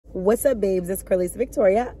What's up, babes? It's Carlisa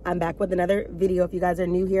Victoria. I'm back with another video. If you guys are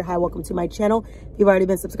new here, hi, welcome to my channel. If you've already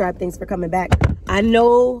been subscribed, thanks for coming back. I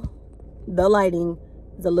know the lighting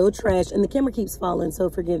is a little trash and the camera keeps falling, so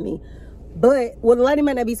forgive me. But well, the lighting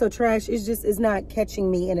might not be so trash, it's not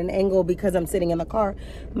catching me in an angle because I'm sitting in the car.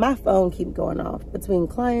 My phone keeps going off between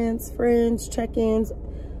clients, friends, check-ins,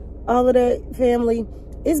 all of that, family.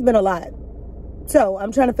 It's been a lot. So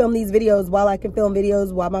I'm trying to film these videos while I can film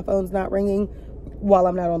videos, while my phone's not ringing, while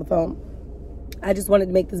I'm not on the phone. I just wanted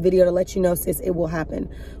to make this video to let you know, sis, it will happen.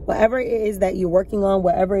 Whatever it is that you're working on,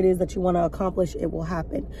 whatever it is that you want to accomplish, it will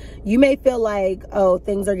happen. You may feel like, oh,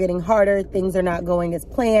 things are getting harder, things are not going as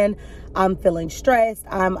planned, I'm feeling stressed,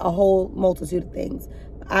 I'm a whole multitude of things.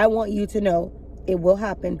 I want you to know it will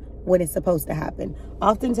happen when it's supposed to happen.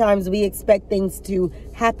 Oftentimes we expect things to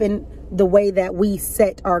happen the way that we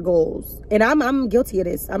set our goals. And I'm guilty of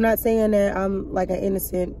this. I'm not saying that I'm like an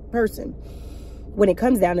innocent person. When it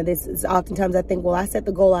comes down to this, it's oftentimes I think, well, I set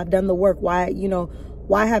the goal, I've done the work.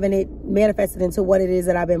 Why haven't it manifested into what it is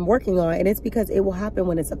that I've been working on? And it's because it will happen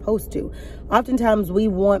when it's supposed to. Oftentimes we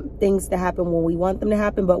want things to happen when we want them to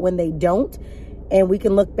happen, but when they don't, and we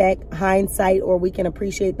can look back, hindsight, or we can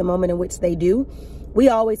appreciate the moment in which they do, we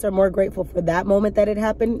always are more grateful for that moment that it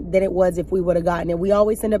happened than it was if we would have gotten it. We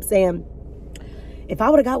always end up saying, if I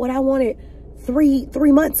would have got what I wanted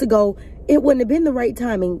three months ago, it wouldn't have been the right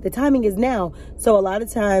timing. The timing is now. So a lot of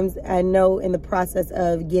times I know in the process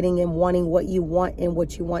of getting and wanting what you want and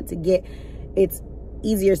what you want to get, it's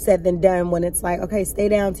easier said than done when it's like, okay, stay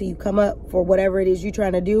down till you come up for whatever it is you're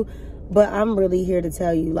trying to do. But I'm really here to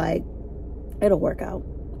tell you, like, it'll work out.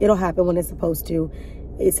 It'll happen when it's supposed to.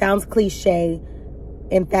 It sounds cliche.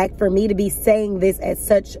 In fact, for me to be saying this at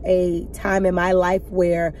such a time in my life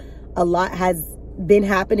where a lot has been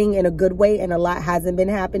happening in a good way and a lot hasn't been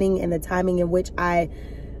happening in the timing in which I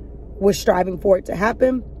was striving for it to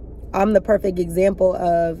happen, I'm the perfect example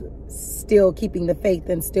of still keeping the faith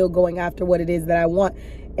and still going after what it is that I want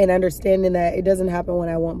and understanding that it doesn't happen when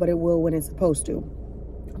I want, but it will when it's supposed to.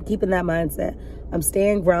 I'm keeping that mindset. I'm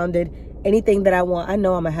staying grounded. Anything that I want, I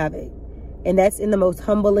know I'm gonna have it. And that's in the most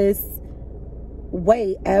humblest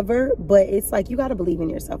way ever, but it's like you got to believe in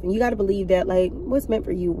yourself and you got to believe that like what's meant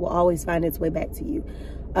for you will always find its way back to you.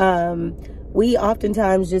 We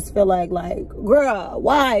oftentimes just feel like girl,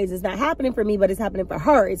 why is this not happening for me, but it's happening for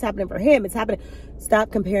her, it's happening for him, it's happening.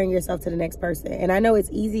 Stop comparing yourself to the next person. And I know it's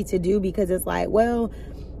easy to do because it's like, well,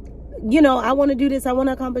 you know, I want to do this, I want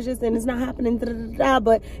to accomplish this, and it's not happening,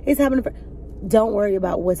 but it's happening for. Don't worry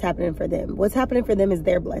about what's happening for them. What's happening for them is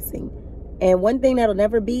their blessing. And one thing that'll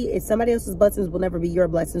never be is somebody else's blessings will never be your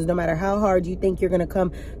blessings, no matter how hard you think you're going to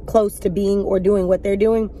come close to being or doing what they're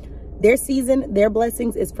doing. Their season, their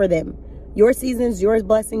blessings is for them. Your seasons, your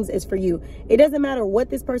blessings is for you. It doesn't matter what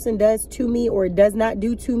this person does to me or does not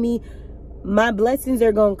do to me. My blessings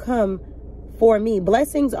are going to come for me.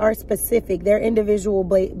 Blessings are specific. They're individual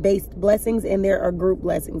based blessings and there are group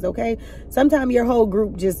blessings, okay? Sometimes your whole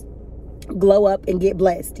group just glow up and get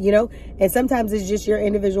blessed, you know, and sometimes it's just your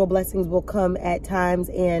individual blessings will come at times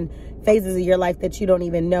and phases of your life that you don't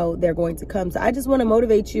even know they're going to come. So I just want to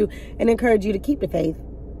motivate you and encourage you to keep the faith.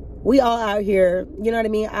 We all out here, you know what I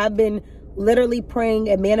mean? I've been literally praying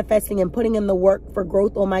and manifesting and putting in the work for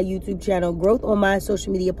growth on my YouTube channel, growth on my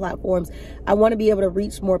social media platforms. I want to be able to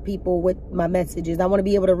reach more people with my messages. I want to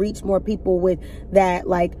be able to reach more people with that,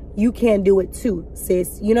 like, you can do it too,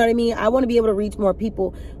 sis. You know what I mean? I want to be able to reach more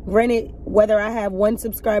people. Granted, whether I have 1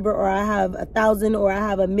 subscriber or I have 1,000 or I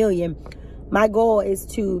have 1,000,000, my goal is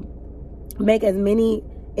to make as many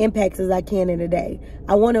impacts as I can in a day.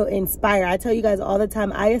 I want to inspire. I tell you guys all the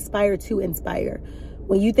time, I aspire to inspire.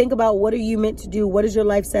 When you think about what are you meant to do, what is your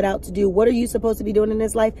life set out to do, what are you supposed to be doing in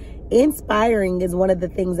this life, inspiring is one of the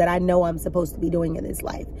things that I know I'm supposed to be doing in this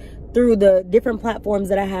life. Through the different platforms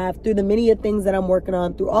that I have, through the many of things that I'm working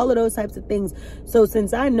on, through all of those types of things. So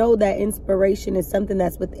since I know that inspiration is something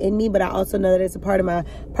that's within me, but I also know that it's a part of my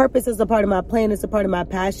purpose, it's a part of my plan, it's a part of my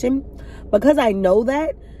passion, because I know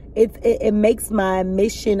that, it makes my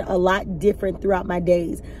mission a lot different throughout my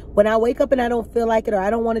days. When I wake up and I don't feel like it, or I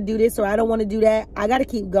don't want to do this, or I don't want to do that, I got to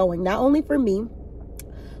keep going. Not only for me,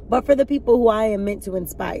 but for the people who I am meant to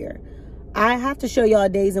inspire. I have to show y'all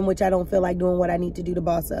days in which I don't feel like doing what I need to do to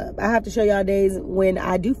boss up. I have to show y'all days when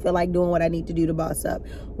I do feel like doing what I need to do to boss up.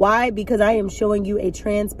 Why? Because I am showing you a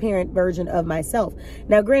transparent version of myself.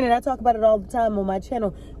 Now, granted, I talk about it all the time on my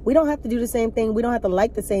channel. We don't have to do the same thing. We don't have to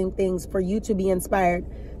like the same things for you to be inspired.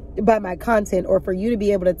 by my content, or for you to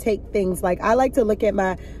be able to take things. Like, I like to look at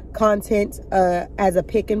my content as a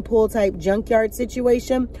pick and pull type junkyard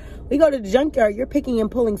situation. We go to the junkyard, you're picking and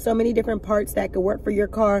pulling so many different parts that could work for your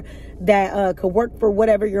car, that could work for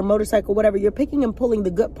whatever, your motorcycle, whatever. You're picking and pulling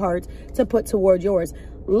the good parts to put toward yours.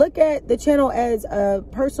 Look at the channel as a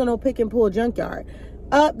personal pick and pull junkyard.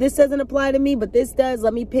 This doesn't apply to me, but this does.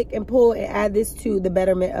 Let me pick and pull and add this to the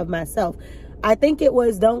betterment of myself. I think it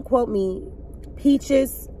was, don't quote me,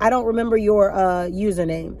 Peaches. I don't remember your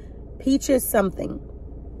username. Peaches something.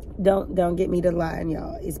 Don't get me to lie,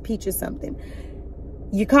 y'all. It's Peaches something.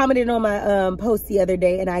 You commented on my post the other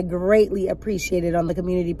day, and I greatly appreciated on the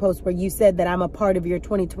community post where you said that I'm a part of your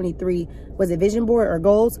 2023, was it vision board or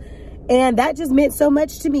goals? And that just meant so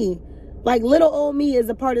much to me. Like, little old me is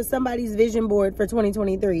a part of somebody's vision board for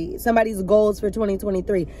 2023, somebody's goals for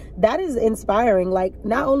 2023. That is inspiring. Like,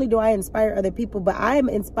 not only do I inspire other people, but I am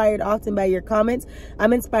inspired often by your comments.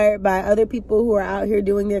 I'm inspired by other people who are out here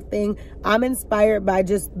doing their thing. I'm inspired by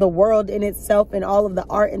just the world in itself and all of the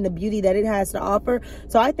art and the beauty that it has to offer.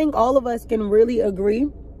 So I think all of us can really agree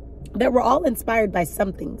that we're all inspired by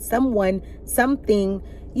something, someone, something,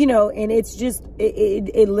 you know. And it's just,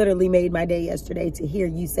 it literally made my day yesterday to hear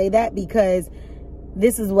you say that, because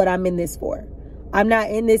this is what I'm in this for. I'm not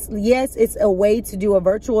in this. Yes, it's a way to do a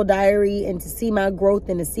virtual diary and to see my growth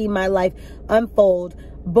and to see my life unfold.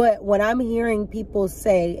 But when I'm hearing people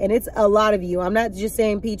say, and it's a lot of you, I'm not just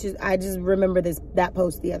saying Peaches, I just remember that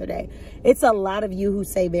post the other day. It's a lot of you who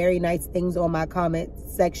say very nice things on my comment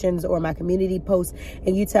sections or my community posts,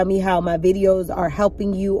 and you tell me how my videos are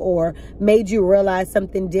helping you or made you realize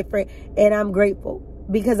something different. And I'm grateful,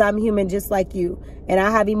 because I'm human just like you, and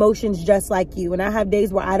I have emotions just like you, and I have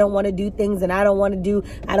days where I don't want to do things, and I don't want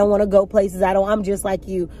to go places. I'm just like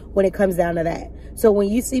you when it comes down to that. So when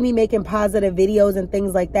you see me making positive videos and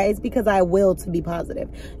things like that, it's because I will to be positive.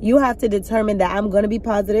 You have to determine that I'm going to be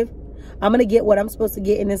positive. I'm going to get what I'm supposed to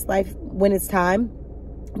get in this life when it's time.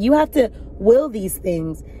 You have to will these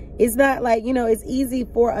things. It's not like, you know, it's easy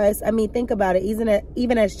for us. I mean, think about it.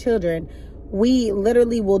 Even as children, we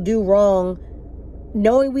literally will do wrong,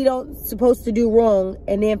 knowing we don't supposed to do wrong,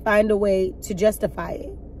 and then find a way to justify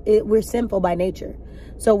it. We're sinful by nature.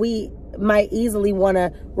 So we might easily want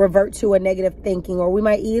to revert to a negative thinking, or we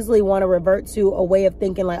might easily want to revert to a way of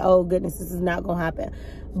thinking like, oh goodness, this is not going to happen.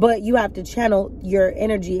 But you have to channel your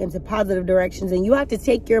energy into positive directions, and you have to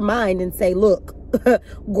take your mind and say, look,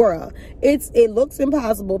 girl, it looks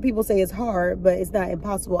impossible. People say it's hard, but it's not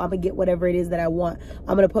impossible. I'm gonna get whatever it is that I want.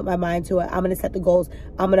 I'm gonna put my mind to it. I'm gonna set the goals.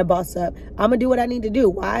 I'm gonna boss up. I'm gonna do what I need to do.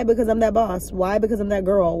 Why? Because I'm that boss. Why? Because I'm that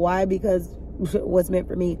girl. Why? Because what's meant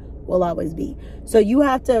for me will always be. So you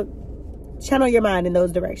have to channel your mind in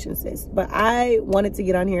those directions, sis. But I wanted to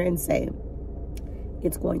get on here and say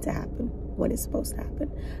it's going to happen when it's supposed to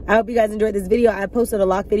happen. I hope you guys enjoyed this video. I posted a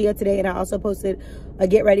lock video today, and I also posted a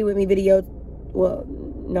get ready with me video. Well,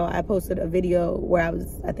 no, I posted a video where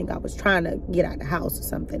I think I was trying to get out of the house or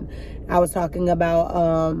something. I was talking about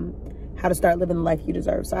how to start living the life you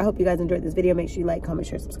deserve. So I hope you guys enjoyed this video. Make sure you like, comment,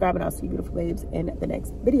 share, subscribe, and I'll see you beautiful babes in the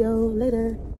next video. Later.